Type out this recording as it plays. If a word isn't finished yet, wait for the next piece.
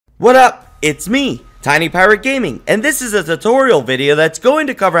What up? It's me, Tiny Pirate Gaming, and this is a tutorial video that's going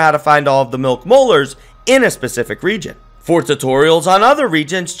to cover how to find all of the milk molars in a specific region. For tutorials on other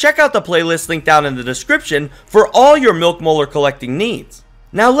regions, check out the playlist linked down in the description for all your milk molar collecting needs.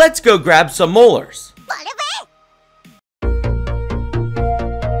 Now let's go grab some molars.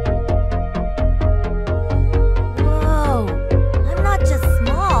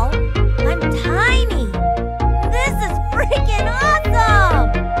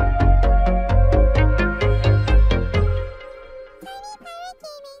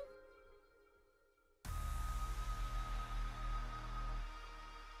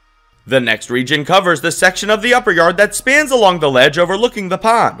 The next region covers the section of the upper yard that spans along the ledge overlooking the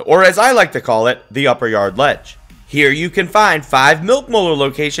pond, or as I like to call it, the upper yard ledge. Here you can find 5 milk molar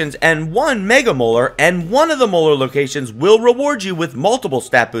locations and 1 mega molar, and one of the molar locations will reward you with multiple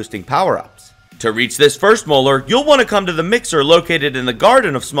stat boosting power-ups. To reach this first molar, you'll want to come to the mixer located in the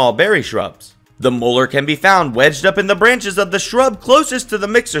garden of small berry shrubs. The molar can be found wedged up in the branches of the shrub closest to the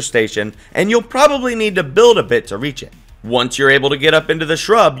mixer station, and you'll probably need to build a bit to reach it. Once you're able to get up into the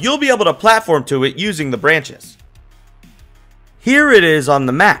shrub, you'll be able to platform to it using the branches. Here it is on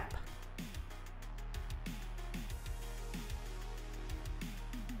the map.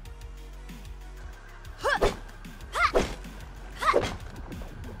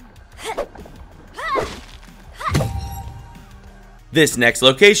 This next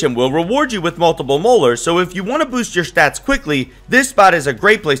location will reward you with multiple molars, so if you want to boost your stats quickly, this spot is a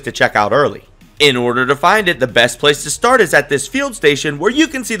great place to check out early. In order to find it, the best place to start is at this field station where you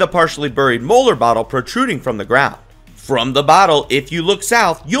can see the partially buried molar bottle protruding from the ground. From the bottle, if you look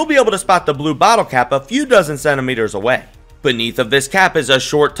south, you'll be able to spot the blue bottle cap a few dozen centimeters away. Beneath of this cap is a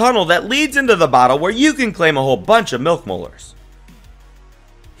short tunnel that leads into the bottle where you can claim a whole bunch of milk molars.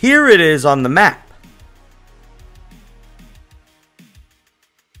 Here it is on the map.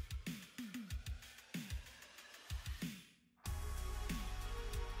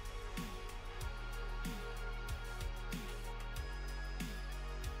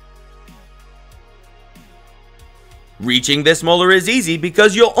 Reaching this molar is easy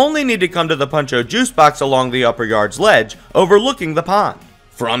because you'll only need to come to the Puncho juice box along the upper yard's ledge, overlooking the pond.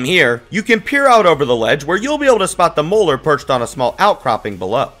 From here, you can peer out over the ledge where you'll be able to spot the molar perched on a small outcropping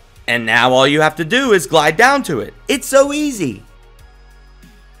below. And now all you have to do is glide down to it. It's so easy!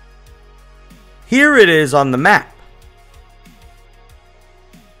 Here it is on the map.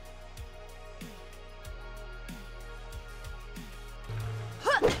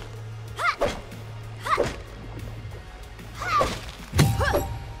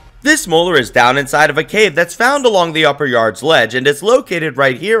 This molar is down inside of a cave that's found along the upper yard's ledge, and it's located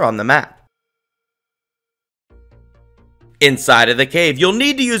right here on the map. Inside of the cave, you'll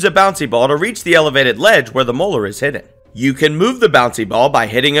need to use a bouncy ball to reach the elevated ledge where the molar is hidden. You can move the bouncy ball by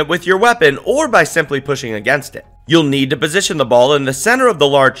hitting it with your weapon or by simply pushing against it. You'll need to position the ball in the center of the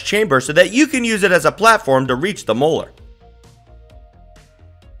large chamber so that you can use it as a platform to reach the molar.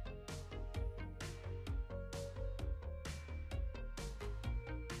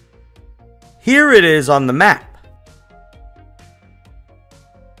 Here it is on the map.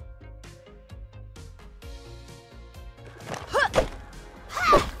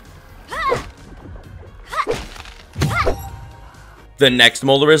 The next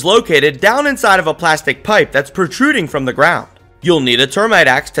molar is located down inside of a plastic pipe that's protruding from the ground. You'll need a termite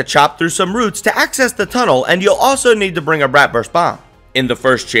axe to chop through some roots to access the tunnel, and you'll also need to bring a bratburst bomb. In the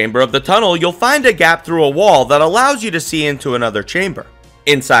first chamber of the tunnel, you'll find a gap through a wall that allows you to see into another chamber.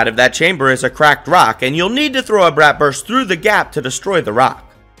 Inside of that chamber is a cracked rock, and you'll need to throw a bratburst through the gap to destroy the rock.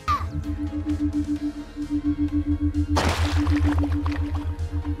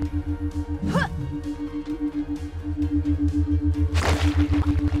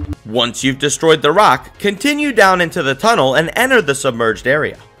 Once you've destroyed the rock, continue down into the tunnel and enter the submerged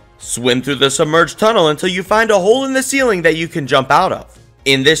area. Swim through the submerged tunnel until you find a hole in the ceiling that you can jump out of.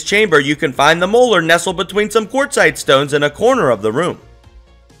 In this chamber, you can find the molar nestled between some quartzite stones in a corner of the room.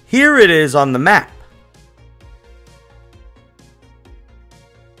 Here it is on the map.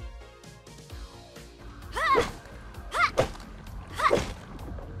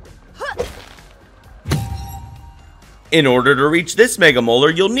 In order to reach this mega molar,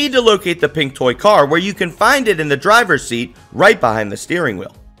 you'll need to locate the pink toy car where you can find it in the driver's seat right behind the steering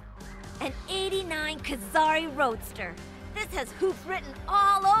wheel. An 89 Kazari Roadster. This has hoops written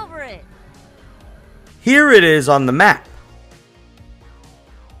all over it. Here it is on the map.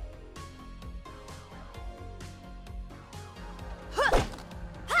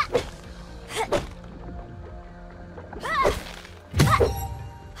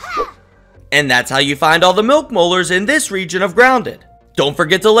 And that's how you find all the milk molars in this region of Grounded. Don't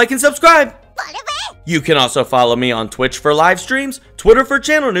forget to like and subscribe. You can also follow me on Twitch for live streams, Twitter for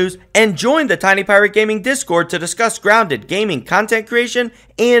channel news, and join the Tiny Pirate Gaming Discord to discuss grounded gaming content creation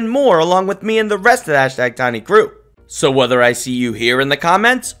and more, along with me and the rest of the #Tiny crew. So whether I see you here in the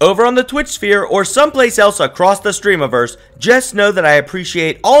comments, over on the Twitch sphere, or someplace else across the Streamiverse, just know that I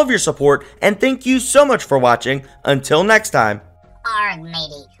appreciate all of your support and thank you so much for watching. Until next time. Arg,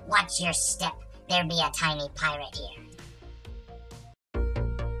 matey, watch your step. There be a tiny pirate here.